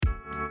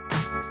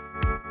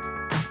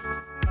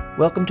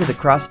Welcome to the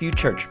Crossview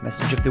Church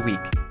Message of the Week.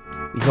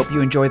 We hope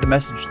you enjoy the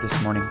message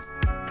this morning.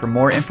 For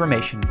more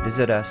information,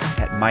 visit us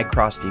at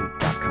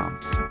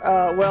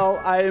mycrossview.com. Well,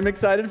 I am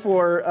excited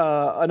for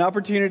an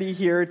opportunity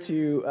here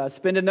to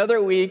spend another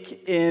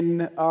week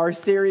in our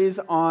series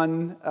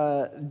on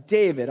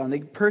David, on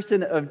the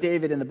person of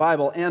David in the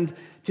Bible. And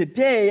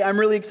today, I'm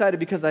really excited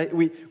because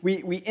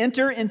we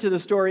enter into the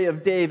story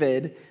of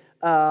David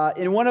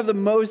in one of the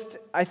most,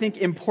 I think,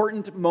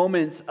 important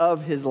moments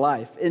of his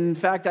life. In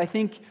fact, I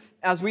think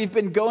as we've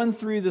been going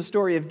through the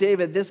story of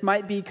David, this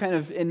might be kind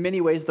of, in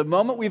many ways, the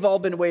moment we've all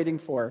been waiting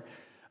for.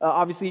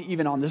 Obviously,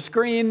 even on the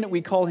screen,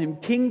 we call him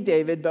King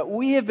David, but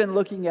we have been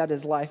looking at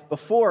his life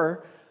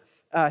before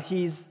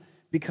he's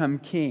become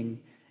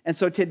king. And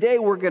so today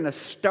we're going to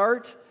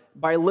start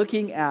by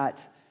looking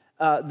at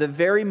the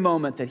very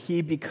moment that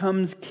he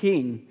becomes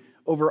king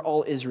over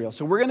all Israel.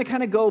 So we're going to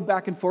kind of go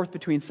back and forth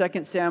between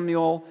 2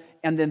 Samuel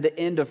and then the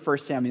end of 1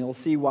 Samuel. We'll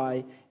see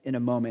why in a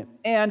moment.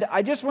 And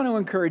I just want to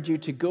encourage you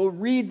to go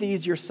read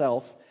these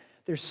yourself.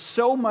 There's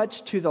so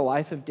much to the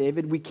life of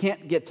David, we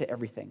can't get to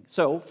everything.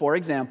 So, for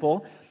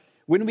example,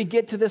 when we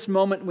get to this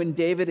moment when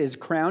David is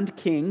crowned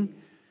king,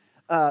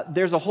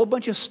 there's a whole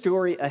bunch of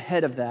story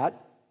ahead of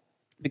that,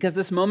 because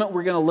this moment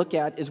we're going to look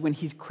at is when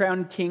he's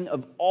crowned king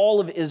of all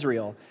of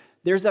Israel.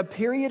 There's a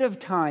period of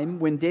time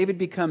when David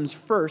becomes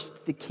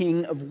first the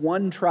king of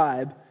one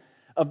tribe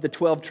of the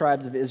 12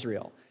 tribes of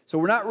Israel. So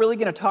we're not really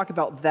going to talk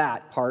about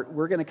that part.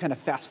 We're going to kind of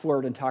fast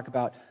forward and talk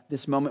about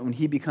this moment when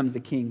he becomes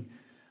the king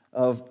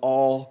of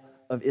all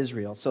of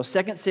Israel. So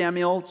 2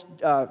 Samuel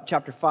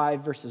chapter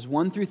 5, verses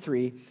 1 through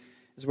 3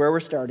 is where we're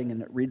starting,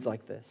 and it reads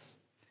like this.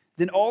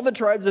 Then all the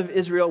tribes of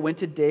Israel went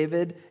to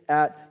David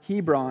at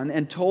Hebron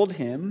and told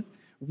him,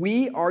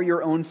 "We are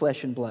your own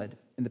flesh and blood.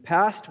 In the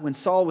past, when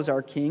Saul was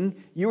our king,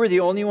 you were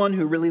the only one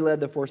who really led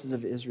the forces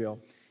of Israel.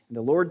 And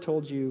the Lord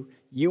told you,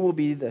 you will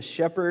be the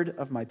shepherd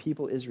of my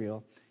people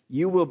Israel.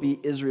 You will be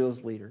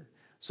Israel's leader."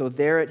 So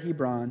there at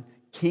Hebron,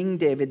 King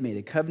David made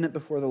a covenant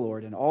before the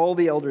Lord and all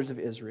the elders of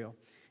Israel,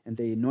 and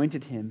they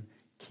anointed him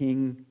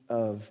king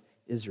of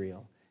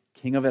Israel,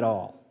 king of it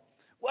all.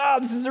 Wow,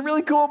 this is a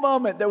really cool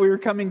moment that we were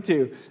coming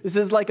to. This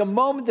is like a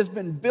moment that's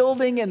been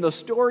building in the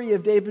story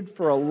of David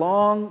for a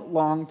long,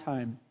 long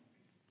time.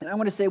 And I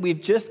want to say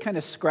we've just kind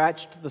of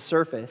scratched the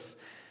surface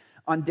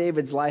on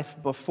David's life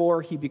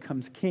before he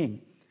becomes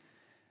king.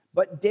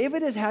 But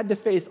David has had to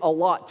face a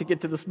lot to get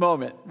to this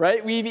moment,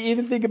 right? We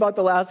even think about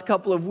the last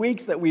couple of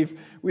weeks that we've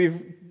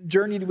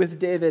journeyed with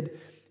David.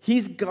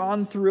 He's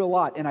gone through a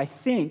lot. And I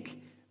think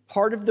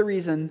part of the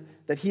reason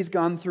that he's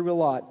gone through a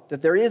lot,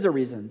 that there is a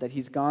reason that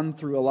he's gone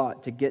through a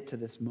lot to get to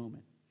this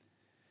moment.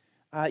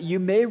 You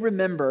may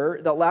remember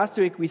that last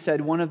week we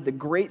said one of the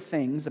great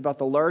things about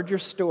the larger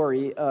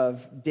story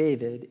of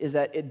David is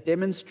that it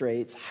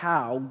demonstrates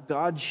how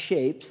God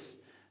shapes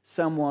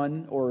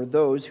someone or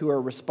those who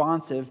are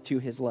responsive to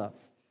his love.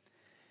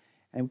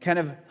 And we kind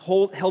of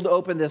held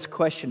open this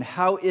question,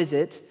 how is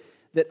it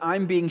that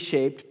I'm being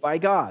shaped by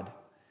God?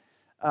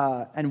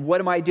 And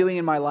what am I doing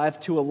in my life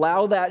to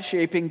allow that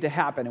shaping to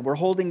happen? And we're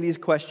holding these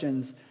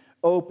questions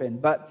open.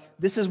 But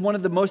this is one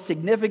of the most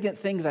significant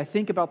things I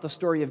think about the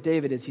story of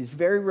David is he's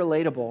very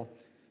relatable.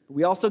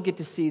 We also get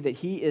to see that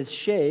he is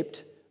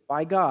shaped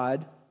by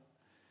God,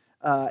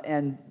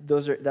 and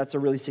that's a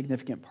really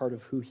significant part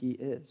of who he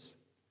is.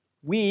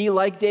 We,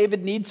 like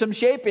David, need some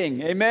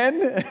shaping.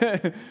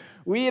 Amen?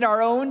 We, in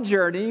our own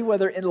journey,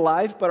 whether in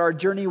life, but our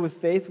journey with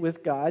faith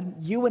with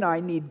God, you and I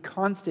need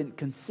constant,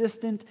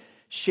 consistent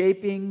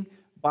shaping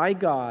by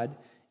God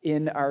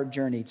in our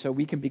journey so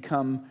we can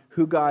become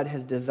who God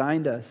has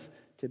designed us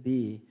to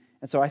be.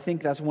 And so I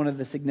think that's one of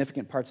the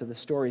significant parts of the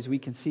story is we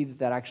can see that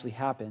that actually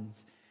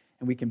happens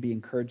and we can be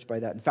encouraged by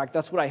that. In fact,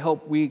 that's what I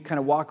hope we kind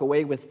of walk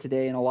away with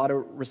today in a lot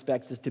of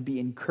respects is to be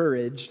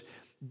encouraged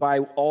by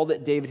all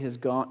that David has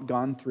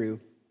gone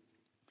through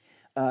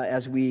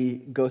as we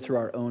go through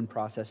our own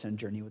process and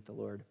journey with the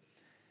Lord.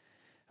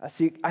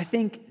 See, I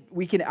think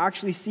we can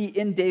actually see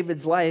in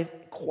David's life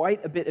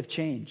quite a bit of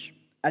change.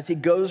 As he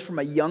goes from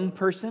a young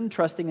person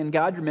trusting in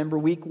God, remember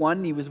week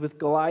 1, he was with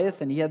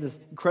Goliath and he had this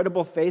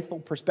incredible faithful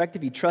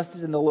perspective. He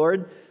trusted in the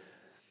Lord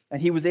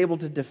and he was able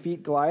to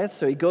defeat Goliath.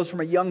 So he goes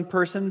from a young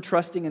person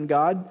trusting in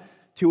God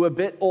to a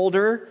bit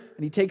older,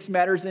 and he takes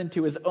matters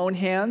into his own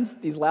hands.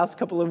 These last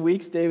couple of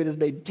weeks, David has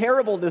made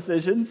terrible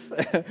decisions,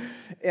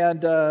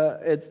 and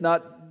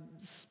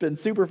it's been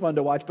super fun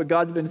to watch, but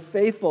God's been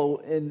faithful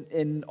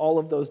in all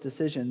of those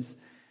decisions,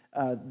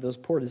 those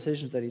poor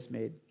decisions that he's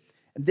made.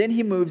 And then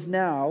he moves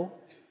now,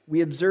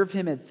 we observe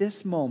him at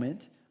this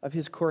moment of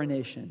his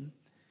coronation,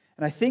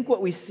 and I think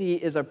what we see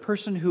is a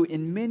person who,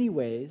 in many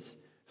ways,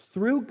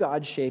 through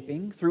God's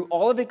shaping, through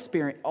all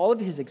of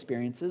his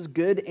experiences,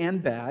 good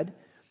and bad,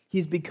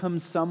 he's become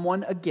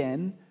someone,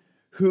 again,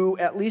 who,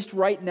 at least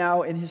right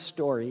now in his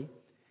story,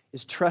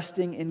 is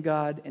trusting in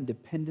God and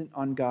dependent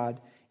on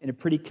God in a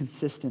pretty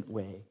consistent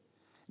way.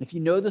 And if you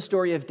know the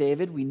story of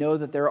David, we know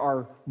that there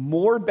are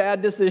more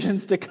bad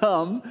decisions to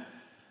come,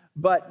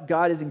 but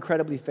God is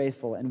incredibly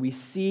faithful, and we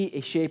see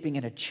a shaping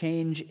and a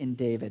change in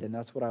David, and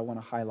that's what I want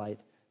to highlight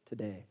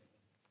today.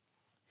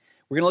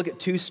 We're going to look at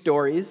two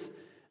stories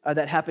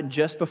that happened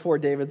just before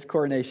David's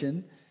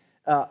coronation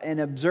and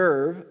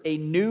observe a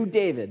new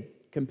David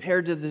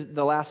compared to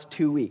the last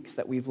 2 weeks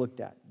that we've looked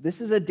at.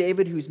 This is a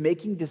David who's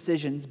making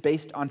decisions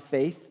based on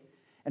faith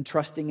and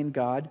trusting in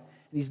God.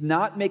 And he's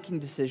not making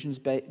decisions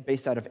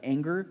based out of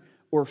anger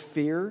or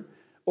fear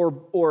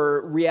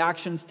or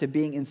reactions to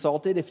being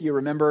insulted. If you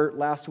remember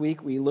last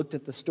week, we looked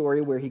at the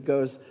story where he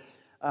goes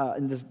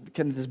in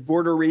this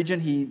border region.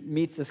 He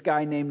meets this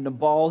guy named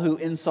Nabal who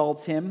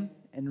insults him.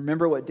 And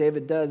remember what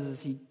David does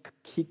is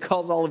he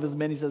calls all of his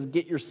men. He says,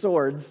 "Get your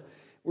swords.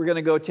 We're going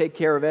to go take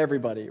care of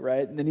everybody,"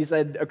 right? And then he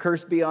said, "A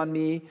curse be on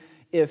me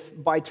if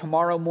by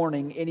tomorrow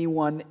morning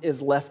anyone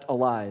is left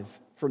alive,"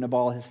 for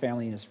Nabal, his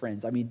family, and his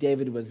friends. I mean,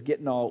 David was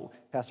getting all,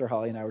 Pastor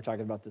Holly and I were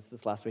talking about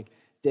this last week.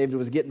 David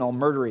was getting all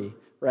murdery,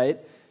 right?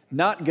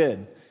 Not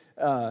good.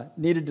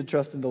 Needed to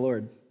trust in the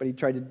Lord, but he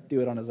tried to do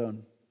it on his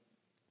own.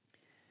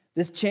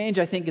 This change,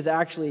 I think, is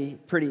actually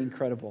pretty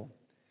incredible.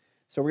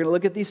 So we're going to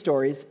look at these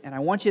stories, and I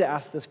want you to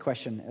ask this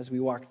question as we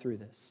walk through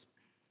this.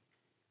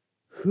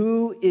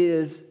 Who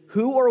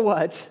or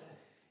what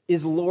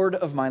is Lord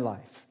of my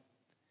life?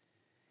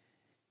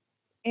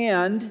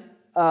 And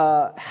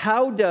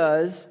how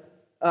does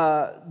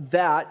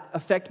that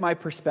affect my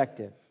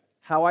perspective,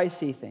 how I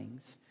see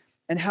things?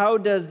 And how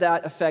does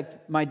that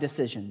affect my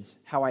decisions,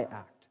 how I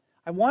act?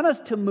 I want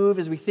us to move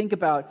as we think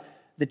about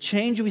the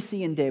change we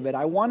see in David.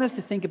 I want us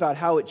to think about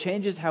how it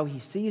changes how he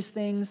sees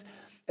things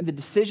and the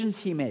decisions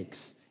he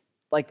makes,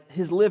 like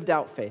his lived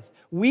out faith.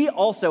 We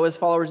also, as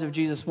followers of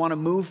Jesus, want to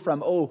move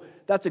from, "Oh,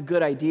 that's a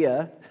good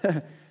idea,"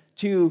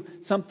 to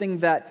something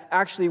that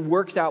actually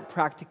works out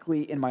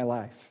practically in my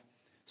life.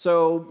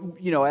 So,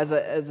 as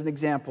an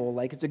example,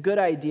 like it's a good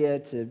idea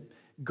to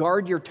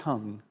guard your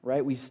tongue,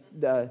 right?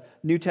 The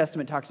New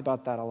Testament talks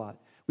about that a lot.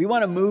 We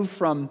want to move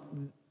from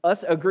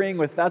us agreeing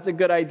with that's a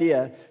good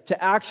idea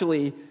to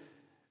actually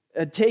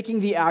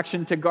taking the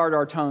action to guard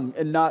our tongue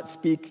and not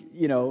speak,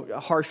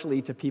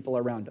 harshly to people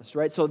around us,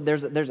 right? So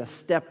there's a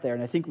step there,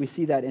 and I think we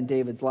see that in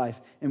David's life,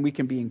 and we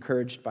can be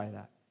encouraged by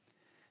that.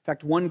 In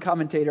fact, one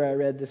commentator I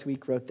read this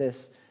week wrote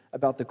this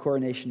about the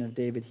coronation of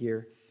David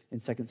here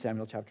in 2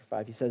 Samuel chapter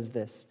 5. He says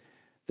this: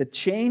 "The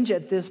change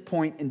at this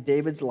point in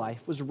David's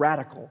life was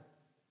radical.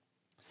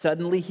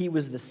 Suddenly he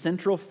was the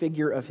central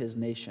figure of his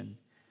nation.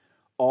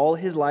 All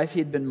his life he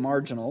had been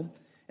marginal,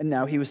 and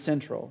now he was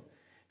central.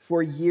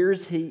 For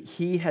years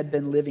he had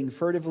been living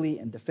furtively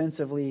and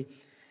defensively,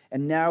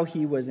 and now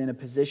he was in a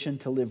position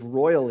to live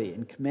royally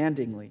and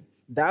commandingly.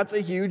 That's a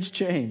huge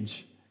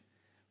change.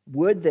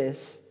 Would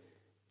this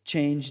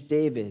change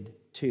David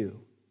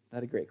too?"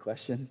 That's a great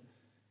question.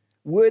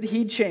 Would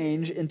he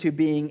change into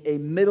being a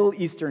Middle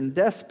Eastern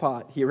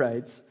despot, he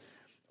writes,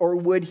 or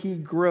would he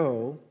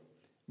grow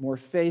more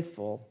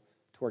faithful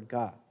toward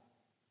God?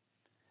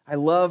 I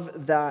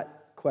love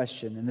that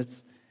question, and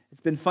it's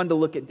been fun to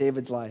look at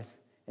David's life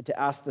and to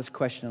ask this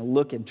question and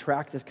look and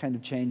track this kind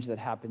of change that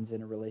happens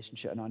in a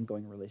relationship, an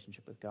ongoing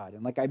relationship with God.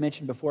 And like I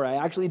mentioned before, I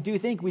actually do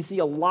think we see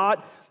a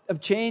lot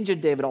of change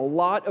in David, a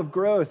lot of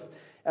growth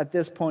at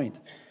this point,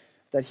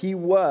 that he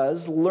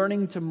was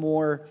learning to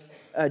more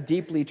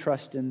deeply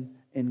trust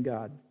in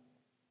God.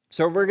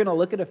 So we're going to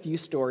look at a few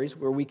stories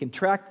where we can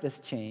track this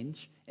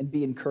change and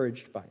be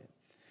encouraged by it.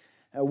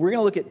 We're going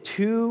to look at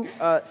two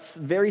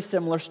very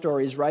similar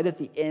stories right at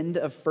the end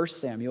of 1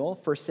 Samuel.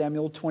 1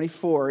 Samuel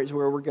 24 is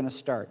where we're going to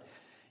start.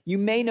 You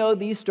may know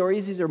these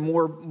stories. These are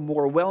more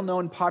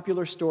well-known,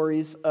 popular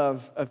stories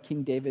of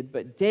King David.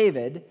 But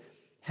David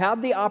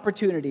had the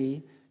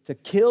opportunity to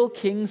kill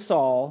King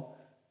Saul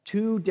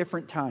 2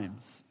 different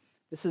times.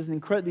 These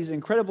are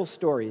incredible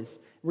stories.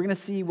 We're going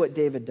to see what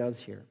David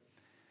does here.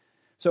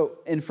 So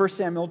in 1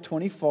 Samuel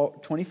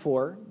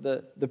 24,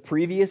 the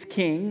previous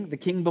king, the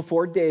king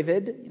before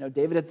David,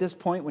 David at this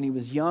point when he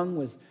was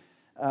young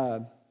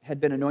had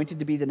been anointed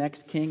to be the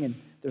next king, and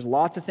there's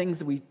lots of things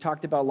that we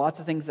talked about, lots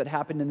of things that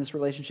happened in this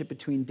relationship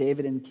between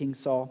David and King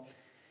Saul.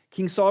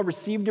 King Saul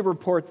received a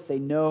report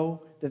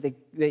that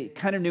they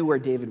kind of knew where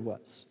David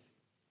was.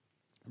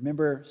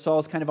 Remember,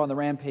 Saul's kind of on the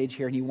rampage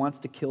here, and he wants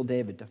to kill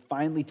David, to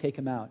finally take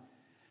him out.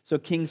 So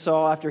King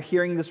Saul, after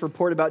hearing this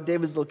report about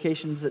David's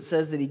locations, it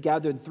says that he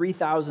gathered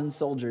 3,000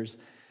 soldiers.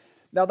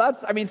 Now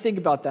think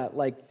about that.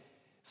 Like,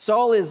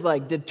 Saul is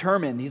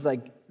determined. He's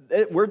like,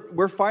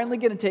 we're finally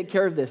going to take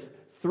care of this.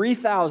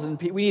 3,000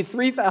 people. We need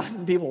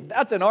 3,000 people.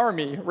 That's an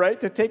army, right?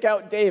 To take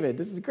out David.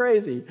 This is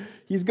crazy.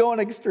 He's going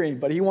extreme,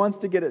 but he wants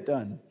to get it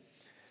done.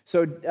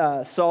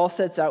 So Saul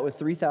sets out with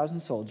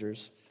 3,000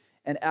 soldiers.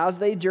 And as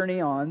they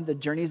journey on, the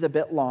journey's a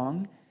bit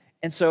long.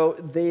 And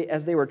so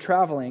as they were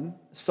traveling,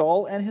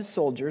 Saul and his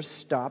soldiers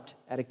stopped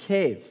at a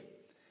cave.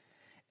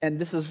 And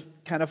this is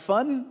kind of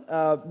fun,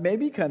 I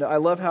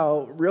love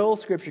how real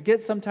Scripture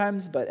gets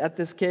sometimes, but at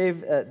this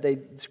cave,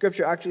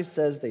 Scripture actually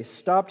says they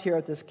stopped here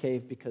at this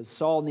cave because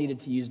Saul needed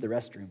to use the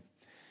restroom.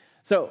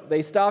 So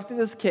they stopped at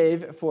this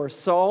cave for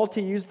Saul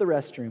to use the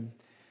restroom.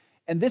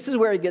 And this is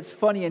where it gets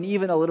funny and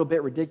even a little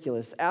bit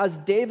ridiculous. As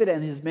David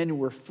and his men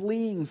were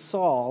fleeing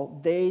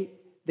Saul, they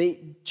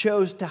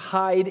chose to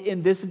hide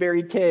in this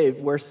very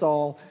cave where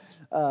Saul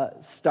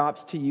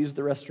stops to use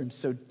the restroom.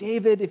 So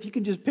David, if you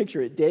can just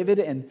picture it, David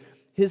and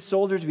his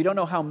soldiers, we don't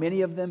know how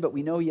many of them, but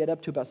we know he had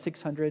up to about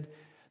 600.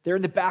 They're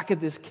in the back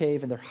of this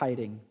cave and they're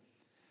hiding.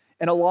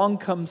 And along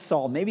comes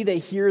Saul. Maybe they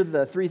hear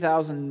the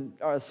 3,000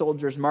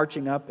 soldiers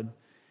marching up and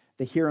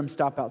they hear him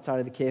stop outside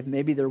of the cave.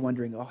 Maybe they're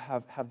wondering, oh,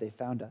 have they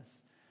found us?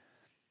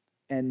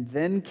 And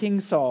then King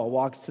Saul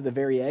walks to the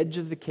very edge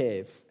of the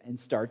cave and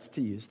starts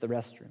to use the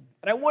restroom.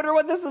 And I wonder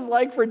what this is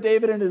like for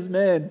David and his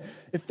men.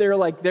 If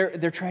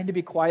they're trying to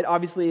be quiet.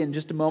 Obviously, in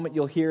just a moment,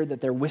 you'll hear that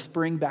they're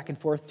whispering back and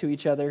forth to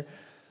each other.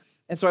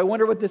 And so I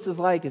wonder what this is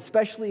like,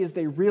 especially as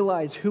they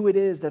realize who it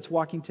is that's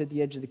walking to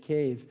the edge of the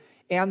cave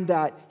and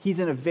that he's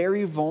in a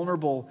very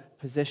vulnerable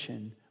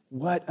position.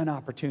 What an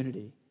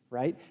opportunity,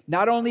 right?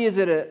 Not only is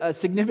it a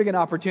significant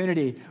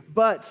opportunity,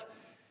 but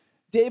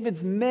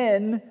David's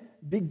men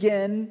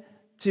begin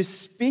to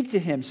speak to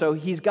him. So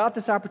he's got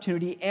this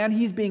opportunity and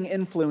he's being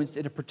influenced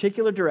in a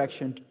particular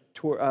direction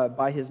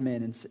by his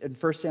men. In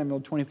 1 Samuel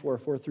 24,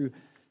 4-7,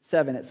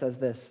 it says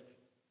this.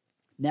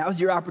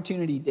 Now's your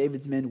opportunity,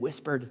 David's men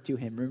whispered to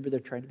him. Remember, they're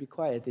trying to be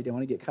quiet. They don't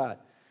want to get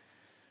caught.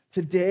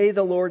 Today,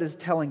 the Lord is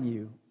telling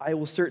you, I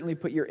will certainly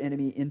put your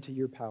enemy into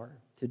your power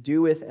to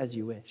do with as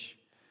you wish.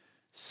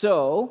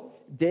 So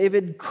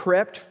David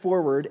crept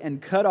forward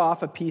and cut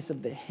off a piece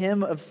of the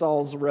hem of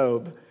Saul's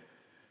robe.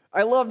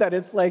 I love that.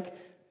 It's like,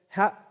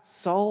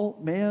 Saul,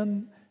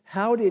 man,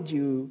 how did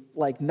you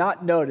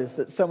not notice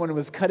that someone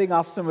was cutting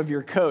off some of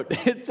your coat?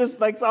 It's just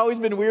it's always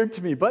been weird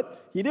to me,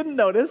 but he didn't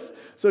notice.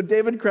 So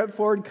David crept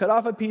forward, cut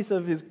off a piece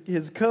of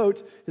his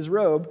coat, his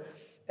robe,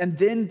 and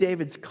then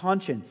David's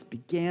conscience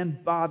began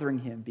bothering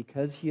him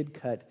because he had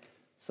cut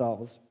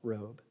Saul's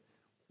robe.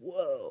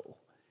 Whoa.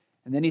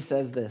 And then he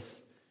says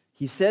this.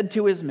 He said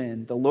to his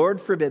men, the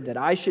Lord forbid that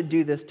I should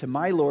do this to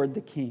my lord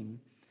the king.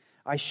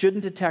 I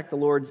shouldn't attack the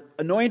Lord's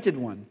anointed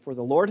one, for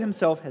the Lord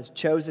himself has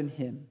chosen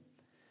him.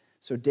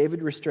 So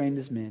David restrained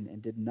his men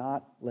and did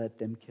not let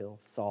them kill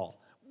Saul.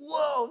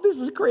 Whoa, this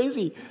is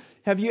crazy.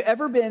 Have you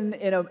ever been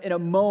in a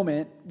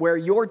moment where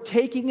you're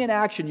taking an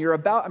action,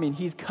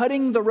 he's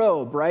cutting the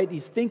robe, right?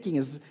 He's thinking,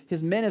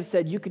 his men have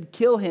said, you could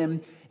kill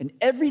him and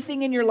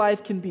everything in your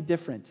life can be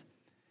different.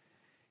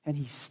 And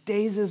he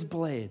stays his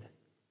blade.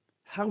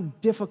 How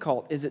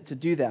difficult is it to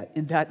do that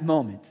in that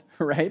moment,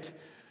 right?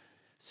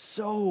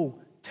 So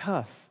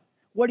tough.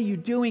 What are you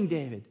doing,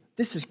 David?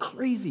 This is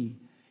crazy.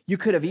 You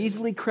could have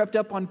easily crept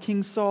up on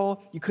King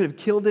Saul. You could have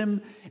killed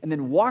him and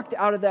then walked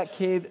out of that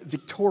cave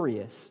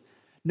victorious,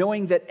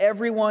 knowing that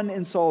everyone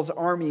in Saul's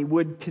army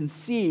would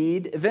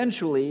concede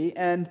eventually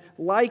and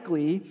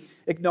likely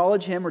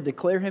acknowledge him or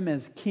declare him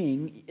as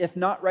king, if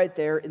not right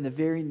there in the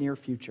very near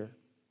future.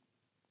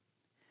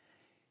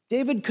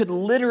 David could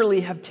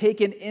literally have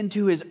taken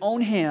into his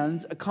own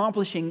hands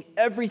accomplishing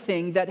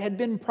everything that had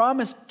been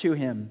promised to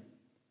him.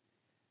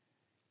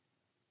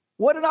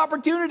 What an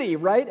opportunity,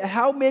 right?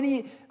 How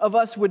many of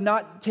us would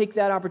not take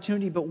that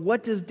opportunity? But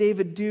what does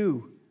David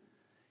do?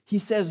 He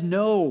says,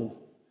 no,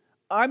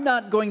 I'm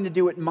not going to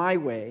do it my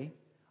way.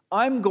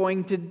 I'm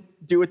going to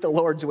do it the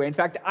Lord's way. In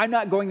fact, I'm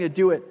not going to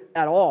do it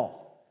at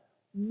all.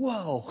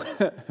 Whoa.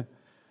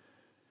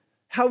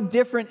 How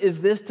different is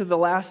this to the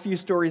last few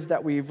stories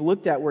that we've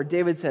looked at where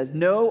David says,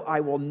 no, I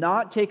will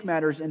not take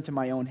matters into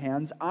my own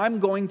hands. I'm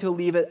going to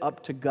leave it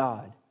up to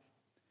God.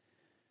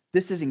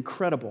 This is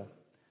incredible.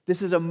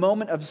 This is a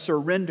moment of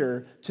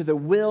surrender to the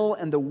will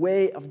and the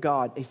way of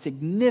God, a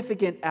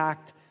significant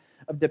act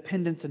of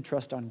dependence and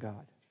trust on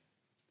God.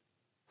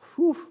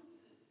 Whew.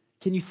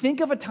 Can you think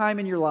of a time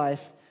in your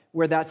life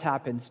where that's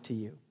happened to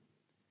you?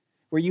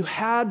 Where you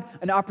had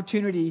an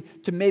opportunity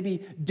to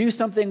maybe do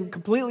something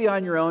completely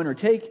on your own or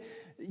take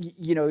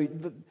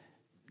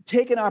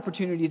an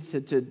opportunity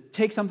to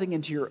take something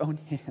into your own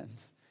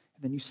hands.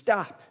 And then you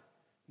stop.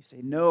 You say,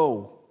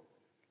 no,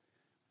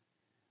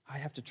 I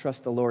have to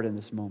trust the Lord in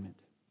this moment.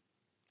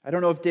 I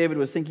don't know if David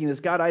was thinking this,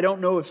 God, I don't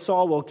know if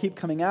Saul will keep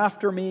coming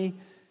after me.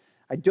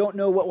 I don't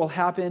know what will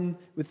happen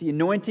with the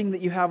anointing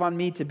that you have on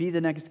me to be the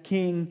next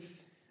king.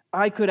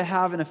 I could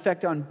have an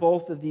effect on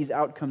both of these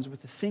outcomes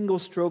with a single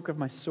stroke of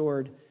my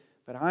sword,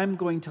 but I'm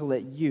going to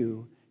let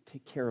you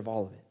take care of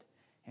all of it.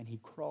 And he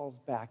crawls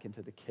back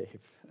into the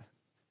cave.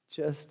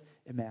 Just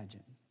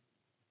imagine.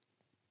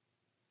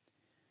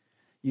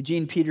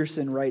 Eugene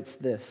Peterson writes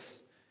this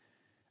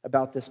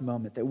about this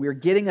moment, that we're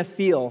getting a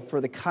feel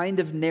for the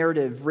kind of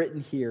narrative written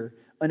here,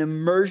 an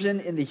immersion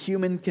in the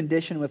human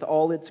condition with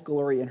all its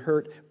glory and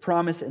hurt,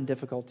 promise and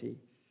difficulty.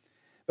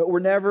 But we're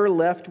never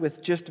left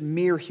with just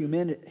mere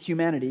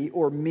humanity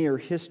or mere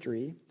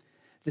history.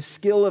 The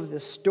skill of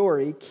this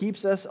story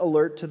keeps us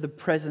alert to the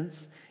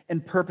presence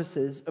and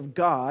purposes of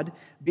God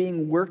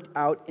being worked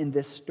out in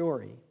this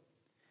story.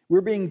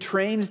 We're being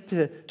trained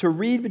to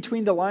read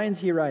between the lines,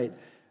 he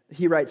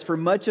writes, for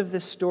much of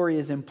this story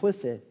is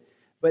implicit,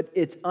 but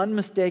it's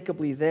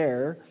unmistakably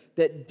there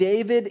that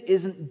David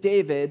isn't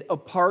David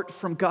apart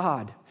from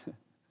God.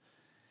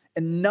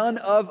 And none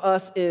of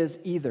us is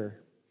either.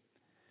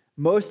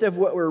 Most of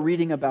what we're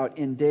reading about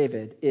in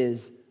David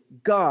is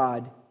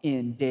God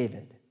in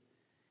David.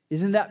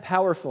 Isn't that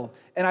powerful?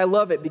 And I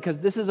love it because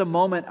this is a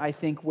moment, I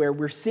think, where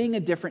we're seeing a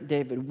different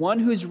David, one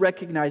who's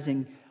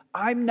recognizing,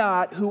 I'm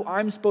not who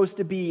I'm supposed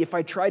to be if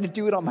I try to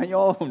do it on my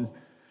own.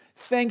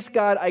 Thanks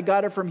God I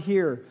got it from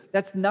here.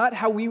 That's not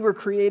how we were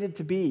created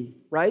to be,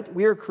 right?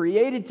 We are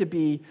created to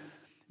be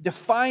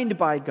defined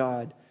by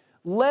God,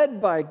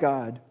 led by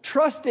God,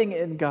 trusting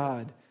in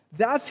God.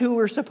 That's who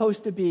we're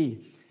supposed to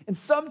be. And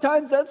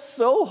sometimes that's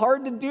so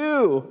hard to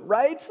do,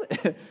 right?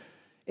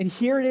 And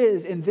here it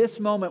is in this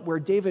moment where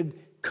David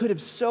could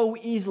have so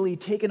easily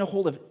taken a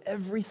hold of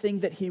everything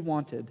that he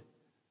wanted.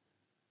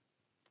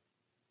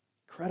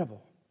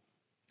 Incredible.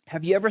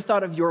 Have you ever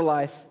thought of your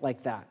life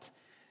like that?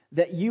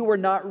 That you are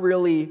not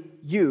really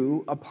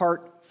you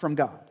apart from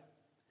God.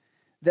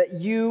 That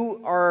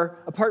you are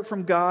apart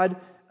from God,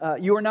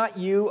 you are not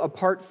you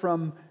apart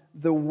from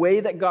the way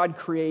that God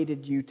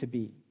created you to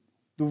be.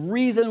 The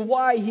reason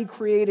why he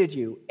created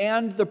you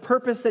and the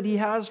purpose that he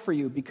has for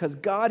you, because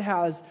God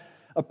has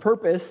a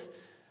purpose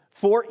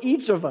for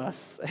each of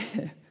us.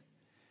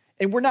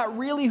 And we're not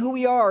really who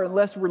we are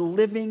unless we're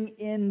living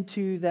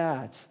into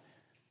that.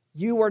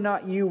 You are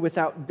not you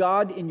without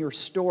God in your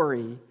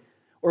story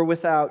or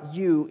without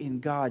you in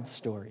God's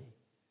story.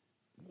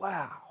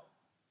 Wow.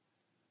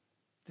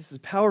 This is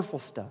powerful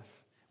stuff.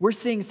 We're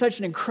seeing such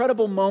an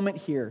incredible moment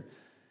here.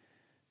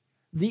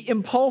 The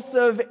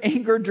impulsive,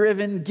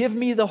 anger-driven, give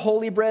me the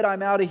holy bread,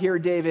 I'm out of here,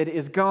 David,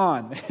 is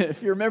gone.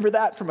 If you remember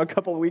that from a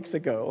couple of weeks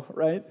ago,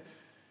 right?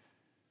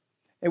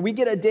 And we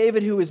get a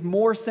David who is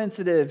more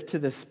sensitive to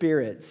the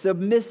Spirit,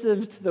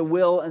 submissive to the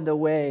will and the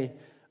way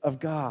of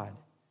God.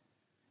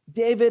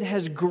 David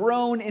has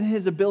grown in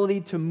his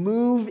ability to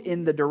move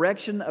in the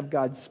direction of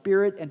God's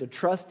Spirit and to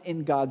trust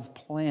in God's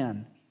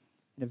plan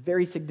in a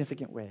very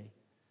significant way.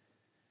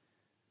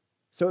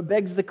 So it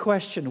begs the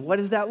question, what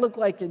does that look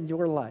like in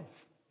your life?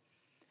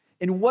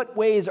 In what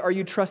ways are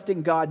you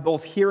trusting God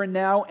both here and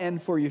now and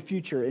for your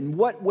future? In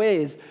what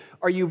ways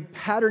are you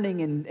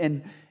patterning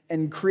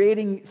and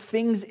creating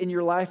things in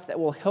your life that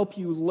will help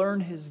you learn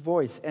his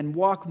voice and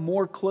walk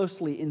more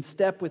closely in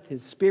step with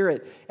his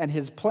Spirit and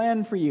his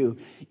plan for you,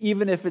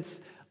 even if it's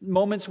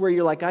moments where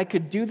you're like, I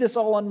could do this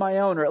all on my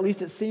own, or at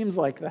least it seems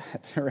like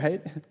that,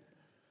 right?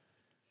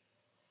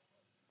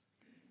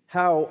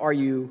 How are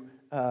you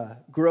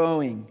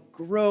growing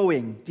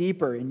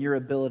deeper in your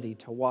ability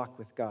to walk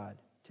with God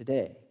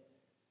today?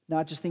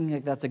 Not just thinking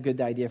like that's a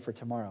good idea for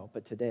tomorrow,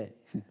 but today.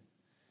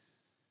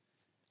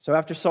 So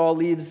after Saul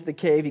leaves the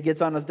cave, he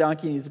gets on his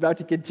donkey and he's about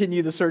to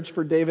continue the search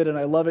for David, and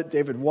I love it.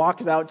 David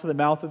walks out to the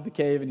mouth of the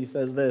cave and he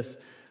says this,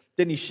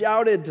 then he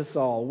shouted to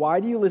Saul, why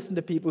do you listen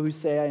to people who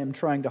say I am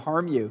trying to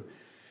harm you?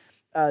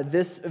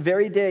 This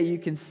very day you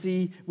can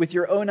see with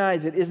your own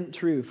eyes it isn't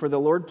true, for the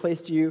Lord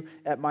placed you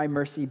at my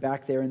mercy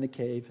back there in the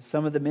cave.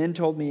 Some of the men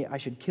told me I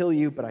should kill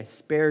you, but I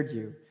spared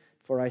you,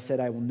 for I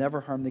said I will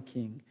never harm the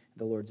king,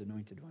 the Lord's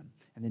anointed one.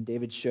 And then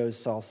David shows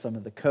Saul some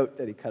of the coat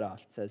that he cut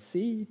off. It says,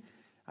 see,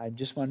 I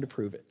just wanted to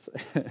prove it.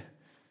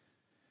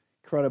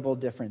 Incredible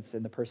difference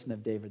in the person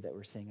of David that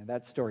we're seeing. And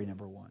that's story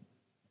number one.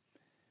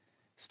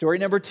 Story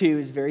number two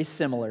is very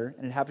similar,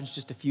 and it happens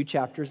just a few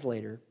chapters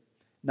later.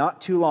 Not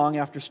too long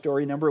after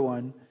story number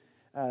one,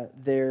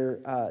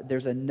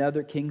 there's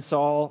another, King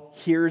Saul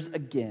hears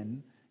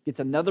again,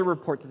 gets another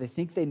report that they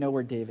think they know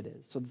where David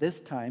is. So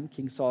this time,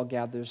 King Saul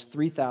gathers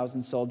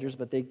 3,000 soldiers,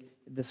 but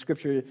the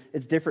scripture,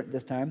 it's different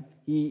this time.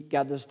 He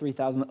gathers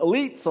 3,000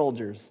 elite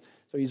soldiers.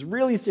 So he's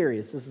really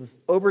serious. This is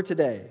over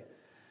today.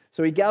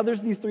 So he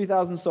gathers these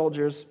 3,000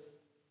 soldiers,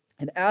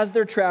 and as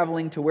they're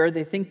traveling to where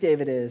they think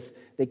David is,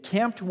 they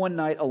camped one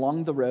night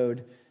along the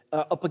road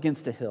up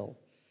against a hill.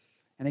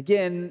 And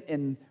again,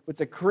 in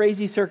what's a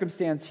crazy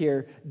circumstance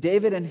here,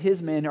 David and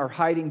his men are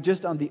hiding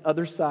just on the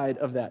other side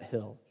of that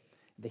hill.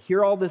 They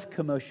hear all this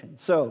commotion.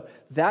 So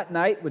that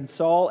night, when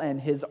Saul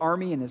and his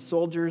army and his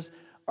soldiers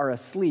are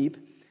asleep,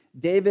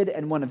 David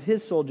and one of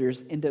his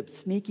soldiers end up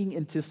sneaking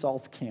into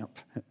Saul's camp.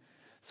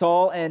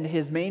 Saul and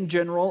his main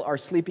general are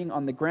sleeping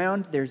on the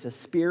ground. There's a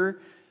spear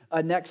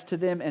next to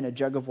them and a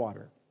jug of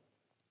water.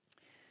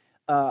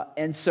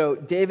 And so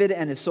David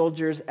and his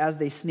soldiers, as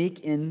they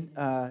sneak in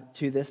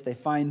to this, they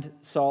find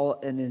Saul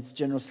and his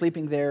general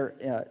sleeping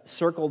there,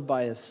 encircled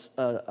by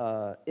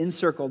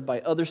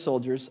other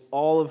soldiers,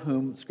 all of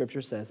whom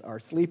Scripture says are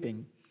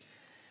sleeping.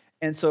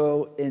 And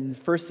so in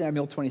 1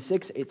 Samuel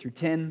 26, 8 through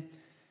 10,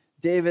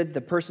 David, the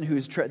person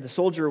who's the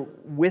soldier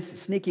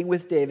sneaking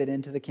with David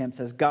into the camp,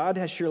 says, God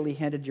has surely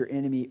handed your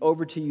enemy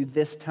over to you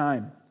this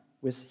time,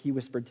 he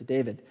whispered to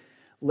David.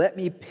 Let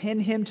me pin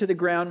him to the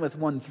ground with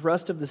one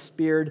thrust of the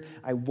spear.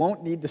 I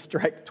won't need to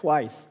strike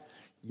twice.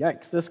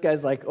 Yikes, this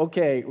guy's like,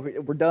 okay,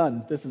 we're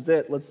done. This is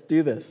it. Let's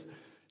do this.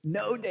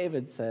 No,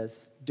 David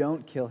says,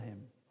 don't kill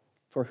him.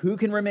 For who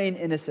can remain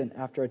innocent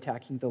after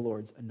attacking the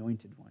Lord's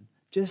anointed one?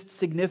 Just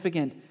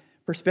significant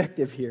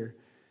perspective here.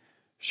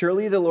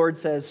 Surely the Lord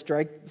says,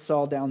 strike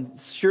Saul down.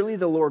 Surely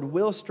the Lord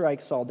will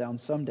strike Saul down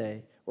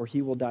someday, or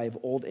he will die of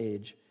old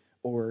age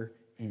or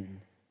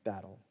in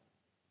battle.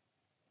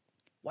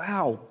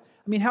 Wow.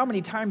 I mean, how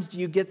many times do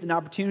you get an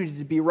opportunity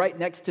to be right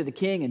next to the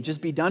king and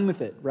just be done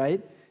with it,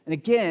 right? And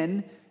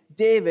again,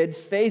 David,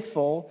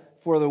 faithful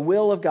for the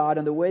will of God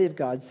and the way of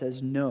God,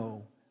 says,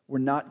 no, we're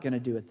not going to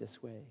do it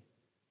this way.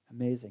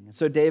 Amazing. And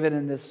so David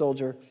and this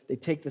soldier, they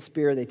take the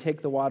spear, they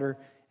take the water,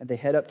 and they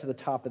head up to the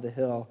top of the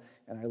hill.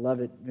 And I love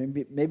it.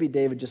 Maybe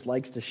David just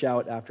likes to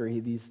shout after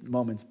these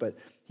moments, but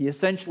he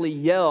essentially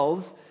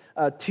yells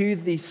to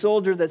the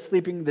soldier that's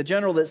sleeping, the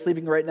general that's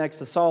sleeping right next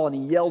to Saul, and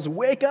he yells,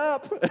 "Wake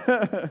up!"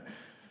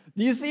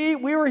 Do you see?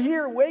 We were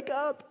here. Wake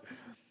up!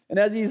 And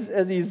as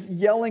he's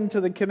yelling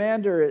to the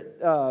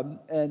commander,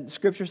 and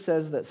Scripture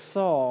says that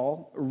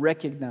Saul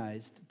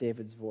recognized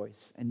David's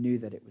voice and knew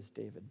that it was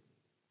David.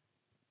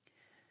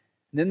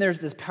 And then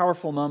there's this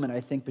powerful moment,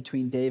 I think,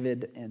 between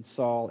David and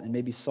Saul, and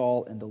maybe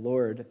Saul and the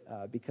Lord,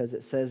 because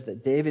it says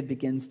that David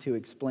begins to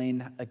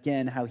explain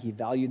again how he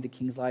valued the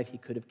king's life. He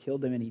could have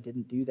killed him, and he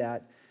didn't do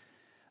that.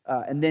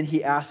 And then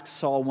he asks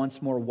Saul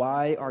once more,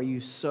 "Why are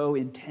you so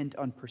intent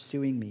on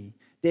pursuing me?"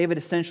 David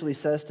essentially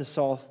says to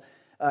Saul,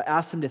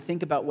 asks him to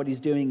think about what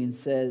he's doing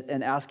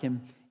and ask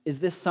him, "Is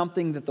this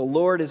something that the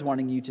Lord is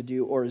wanting you to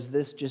do, or is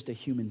this just a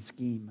human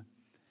scheme?"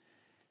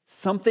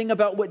 Something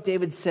about what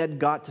David said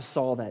got to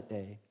Saul that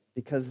day.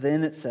 Because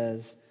then it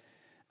says,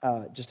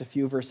 just a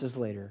few verses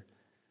later,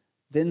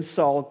 then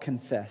Saul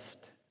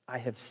confessed, "I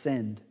have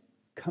sinned.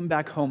 Come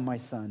back home, my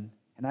son,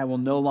 and I will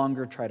no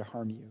longer try to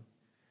harm you.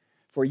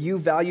 For you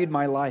valued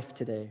my life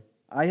today.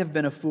 I have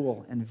been a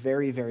fool and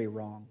very, very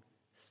wrong."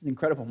 This is an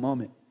incredible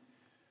moment.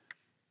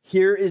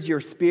 "Here is your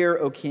spear,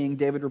 O king,"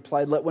 David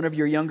replied. "Let one of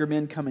your younger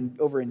men come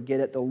over and get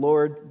it. The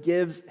Lord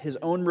gives his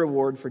own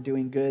reward for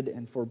doing good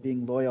and for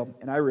being loyal,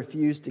 and I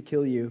refuse to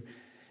kill you,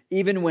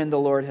 even when the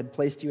Lord had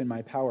placed you in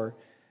my power,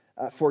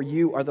 for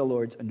you are the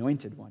Lord's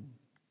anointed one.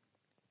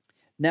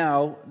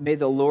 Now, may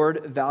the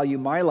Lord value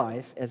my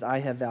life as I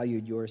have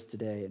valued yours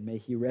today, and may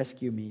he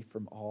rescue me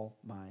from all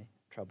my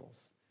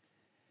troubles."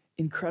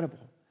 Incredible.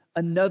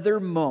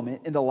 Another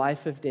moment in the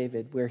life of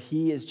David where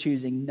he is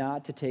choosing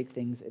not to take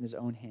things in his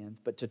own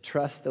hands, but to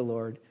trust the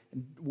Lord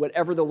and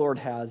whatever the Lord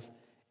has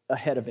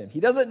ahead of him. He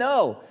doesn't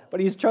know, but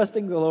he's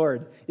trusting the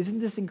Lord. Isn't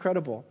this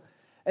incredible?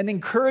 And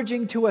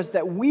encouraging to us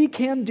that we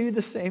can do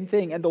the same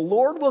thing, and the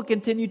Lord will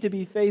continue to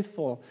be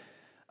faithful.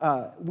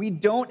 We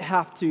don't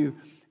have to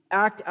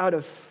act out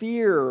of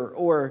fear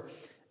or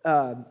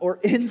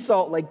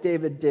insult like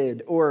David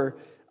did, or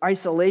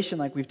isolation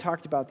like we've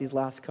talked about these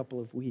last couple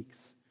of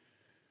weeks.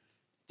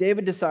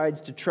 David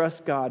decides to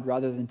trust God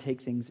rather than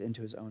take things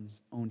into his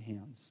own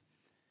hands.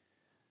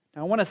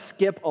 Now, I want to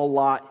skip a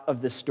lot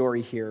of this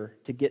story here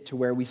to get to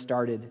where we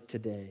started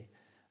today.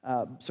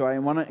 So I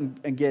want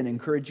to, again,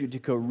 encourage you to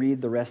go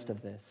read the rest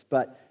of this.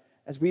 But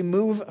as we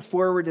move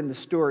forward in the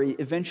story,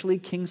 eventually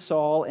King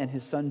Saul and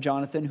his son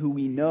Jonathan, who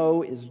we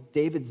know is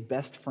David's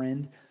best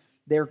friend,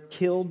 they're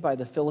killed by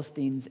the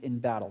Philistines in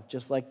battle,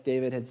 just like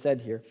David had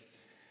said here.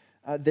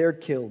 They're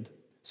killed.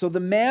 So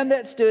the man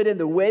that stood in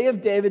the way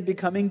of David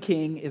becoming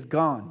king is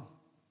gone.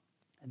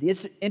 And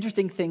the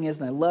interesting thing is,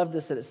 and I love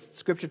this, that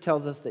Scripture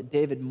tells us that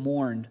David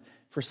mourned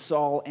for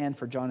Saul and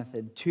for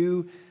Jonathan,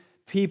 two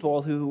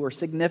people who were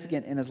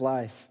significant in his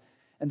life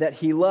and that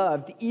he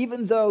loved,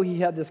 even though he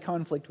had this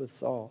conflict with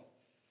Saul.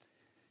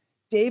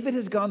 David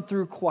has gone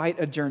through quite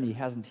a journey,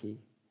 hasn't he?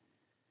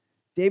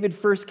 David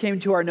first came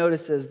to our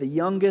notice as the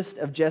youngest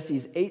of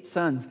Jesse's 8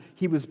 sons.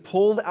 He was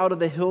pulled out of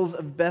the hills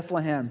of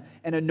Bethlehem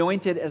and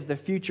anointed as the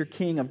future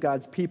king of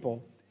God's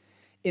people.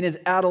 In his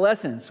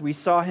adolescence, we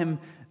saw him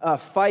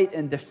fight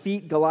and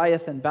defeat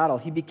Goliath in battle.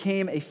 He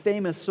became a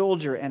famous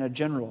soldier and a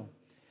general.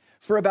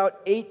 For about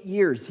 8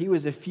 years, he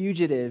was a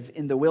fugitive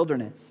in the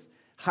wilderness,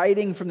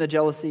 hiding from the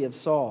jealousy of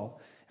Saul.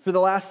 For the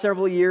last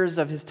several years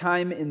of his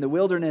time in the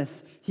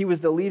wilderness, he was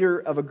the leader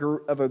of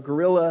a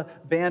guerrilla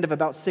band of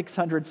about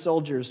 600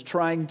 soldiers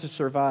trying to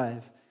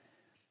survive.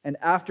 And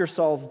after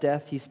Saul's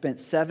death, he spent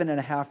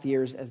 7.5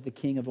 years as the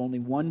king of only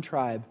one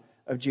tribe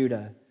of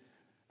Judah,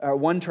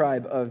 one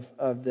tribe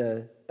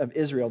of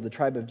Israel, the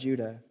tribe of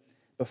Judah,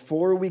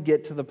 before we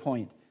get to the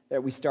point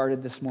that we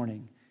started this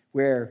morning,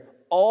 where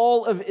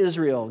all of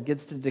Israel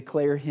gets to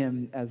declare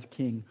him as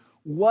king.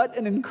 What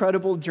an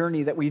incredible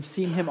journey that we've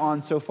seen him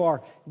on so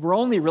far. We're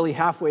only really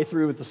halfway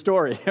through with the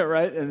story,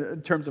 right,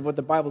 in terms of what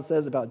the Bible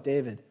says about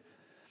David.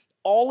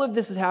 All of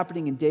this is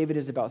happening, and David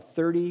is about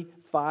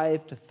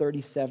 35 to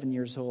 37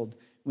 years old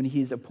when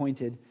he's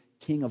appointed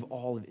king of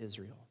all of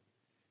Israel.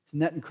 Isn't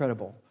that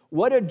incredible?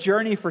 What a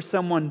journey for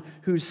someone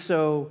who's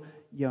so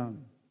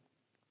young.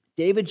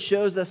 David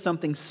shows us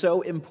something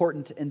so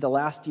important in the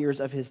last years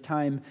of his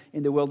time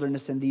in the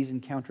wilderness and these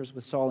encounters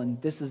with Saul,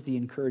 and this is the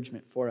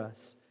encouragement for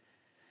us.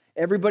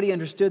 Everybody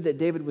understood that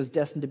David was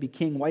destined to be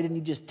king. Why didn't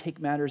he just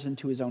take matters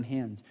into his own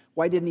hands?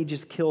 Why didn't he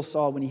just kill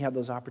Saul when he had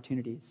those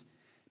opportunities?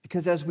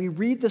 Because as we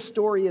read the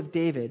story of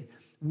David,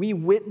 we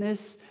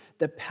witness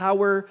the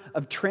power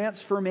of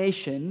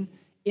transformation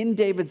in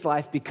David's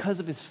life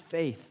because of his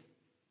faith.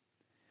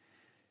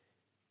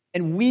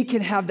 And we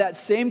can have that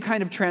same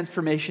kind of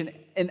transformation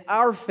in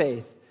our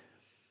faith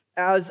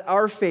as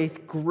our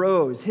faith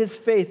grows. His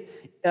faith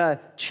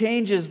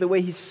changes the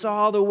way he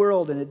saw the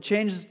world, and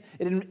it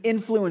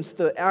influenced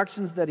the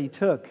actions that he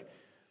took.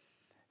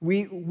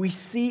 We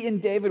see in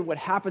David what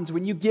happens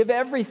when you give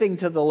everything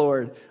to the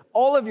Lord,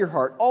 all of your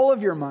heart, all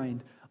of your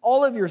mind,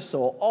 all of your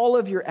soul, all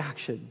of your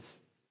actions.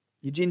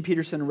 Eugene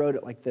Peterson wrote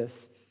it like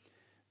this: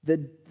 the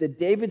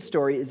David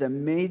story is a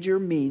major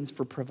means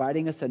for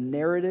providing us a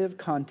narrative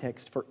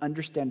context for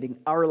understanding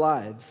our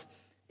lives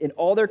in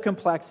all their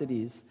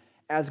complexities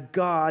as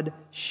God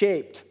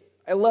shaped.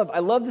 I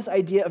love this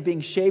idea of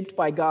being shaped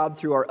by God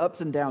through our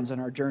ups and downs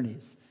and our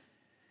journeys.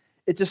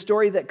 It's a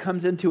story that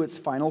comes into its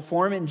final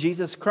form in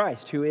Jesus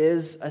Christ, who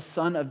is a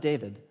son of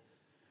David.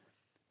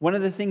 One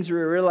of the things we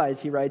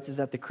realize, he writes, is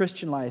that the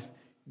Christian life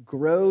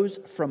grows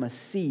from a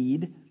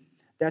seed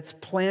that's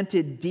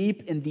planted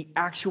deep in the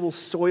actual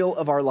soil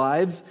of our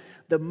lives,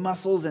 the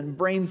muscles and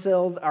brain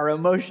cells, our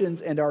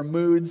emotions and our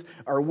moods,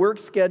 our work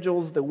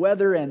schedules, the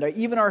weather, and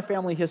even our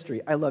family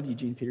history. I love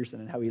Eugene Peterson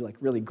and how he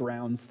really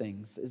grounds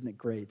things. Isn't it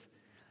great?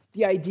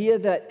 The idea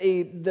that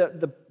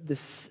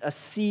a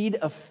seed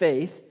of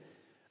faith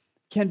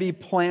can be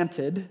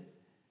planted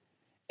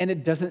and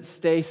it doesn't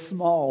stay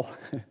small.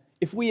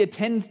 If we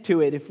attend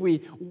to it, if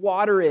we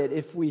water it,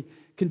 if we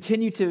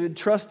continue to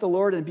trust the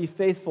Lord and be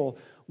faithful,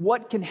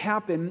 what can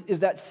happen is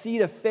that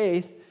seed of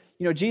faith,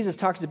 Jesus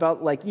talks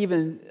about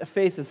even a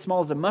faith as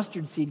small as a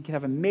mustard seed can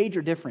have a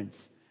major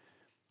difference.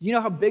 You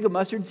know how big a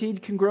mustard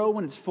seed can grow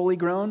when it's fully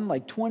grown?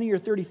 20 or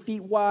 30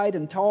 feet wide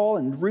and tall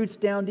and roots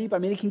down deep.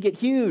 It can get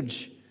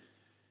huge.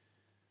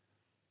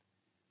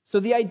 So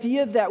the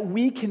idea that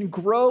we can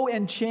grow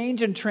and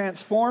change and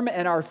transform,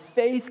 and our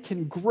faith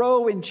can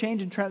grow and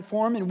change and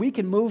transform, and we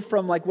can move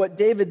from what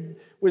David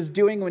was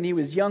doing when he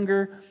was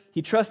younger.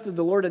 He trusted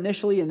the Lord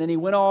initially, and then he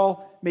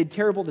made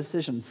terrible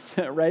decisions,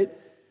 right?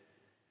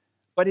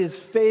 But his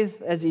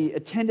faith, as he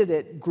attended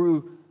it,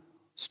 grew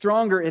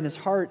stronger in his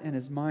heart and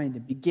his mind,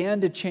 and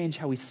began to change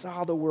how he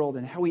saw the world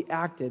and how he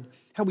acted,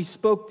 how he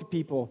spoke to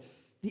people,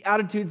 the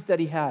attitudes that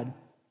he had,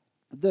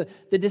 the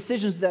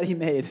decisions that he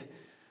made.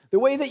 The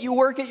way that you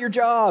work at your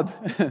job,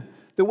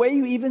 the way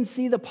you even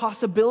see the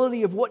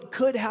possibility of what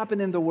could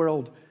happen in the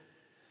world.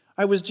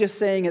 I was just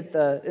saying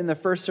in the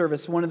first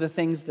service, one of the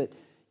things that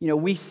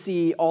we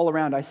see all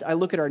around. I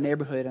look at our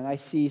neighborhood and I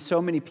see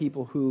so many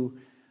people who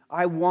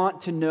I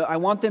want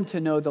them to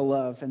know the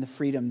love and the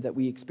freedom that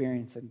we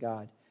experience in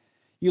God.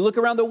 You look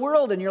around the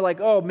world and you're like,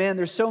 oh man,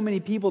 there's so many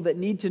people that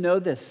need to know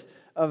this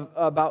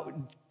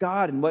about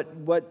God and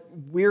what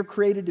we're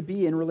created to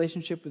be in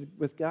relationship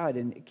with God,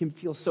 and it can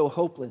feel so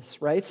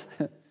hopeless, right?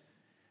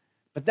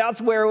 But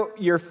that's where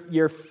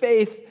your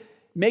faith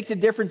makes a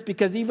difference,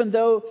 because even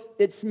though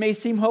it may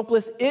seem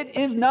hopeless, it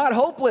is not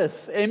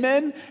hopeless,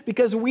 amen?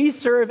 Because we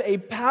serve a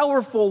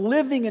powerful,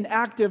 living, and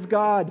active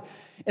God.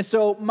 And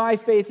so my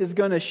faith is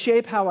going to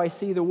shape how I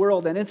see the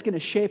world, and it's going to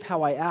shape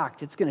how I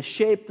act. It's going to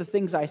shape the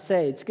things I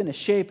say. It's going to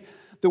shape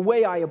the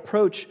way I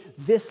approach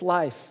this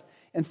life.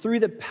 And through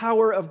the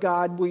power of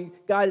God,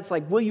 it's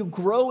will you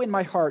grow in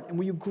my heart, and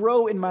will you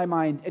grow in my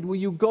mind, and will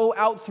you go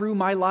out through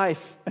my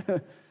life?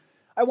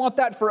 I want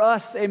that for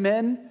us,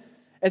 amen,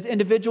 as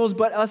individuals,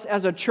 but us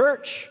as a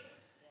church.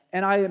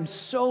 And I am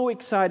so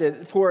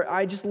excited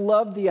I just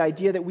love the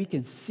idea that we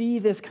can see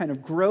this kind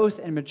of growth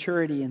and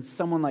maturity in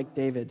someone like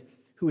David,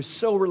 who is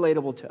so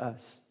relatable to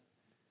us,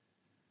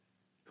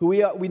 who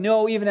we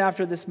know even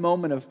after this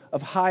moment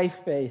of high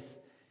faith,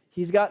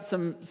 he's got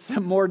some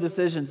more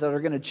decisions that are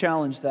going to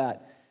challenge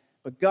that.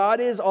 But God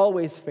is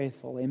always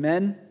faithful.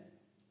 Amen?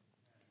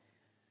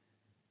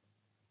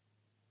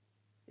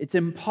 It's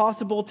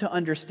impossible to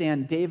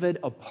understand David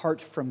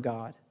apart from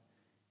God.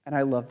 And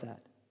I love that.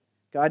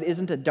 God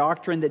isn't a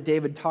doctrine that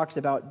David talks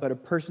about, but a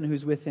person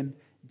who's with him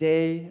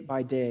day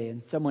by day,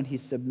 and someone he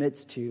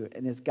submits to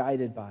and is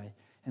guided by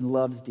and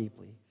loves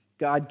deeply.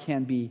 God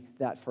can be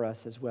that for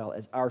us as well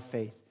as our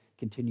faith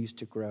continues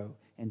to grow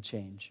and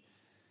change.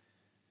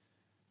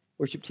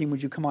 Worship team,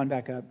 would you come on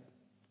back up?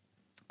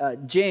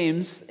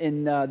 James,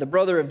 the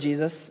brother of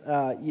Jesus,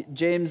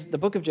 James, the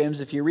book of James,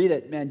 if you read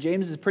it, man,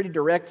 James is pretty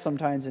direct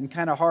sometimes and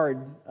kind of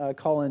hard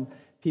calling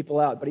people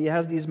out, but he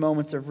has these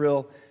moments of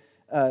real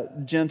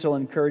gentle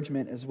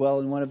encouragement as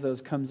well, and one of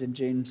those comes in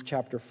James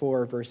chapter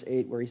 4, verse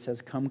 8, where he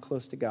says, "Come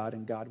close to God,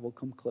 and God will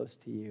come close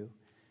to you."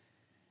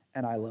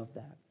 And I love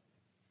that.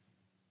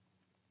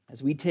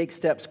 As we take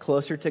steps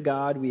closer to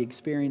God, we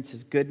experience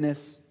His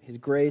goodness, His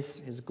grace,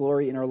 His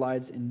glory in our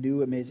lives in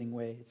new, amazing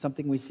ways. It's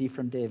something we see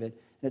from David,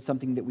 and it's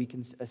something that we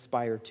can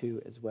aspire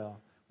to as well.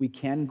 We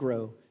can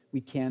grow.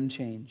 We can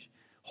change.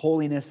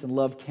 Holiness and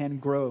love can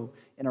grow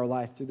in our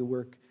life through the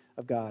work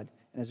of God,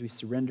 and as we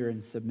surrender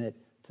and submit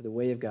to the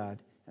way of God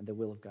and the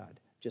will of God,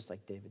 just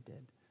like David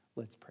did.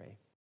 Let's pray.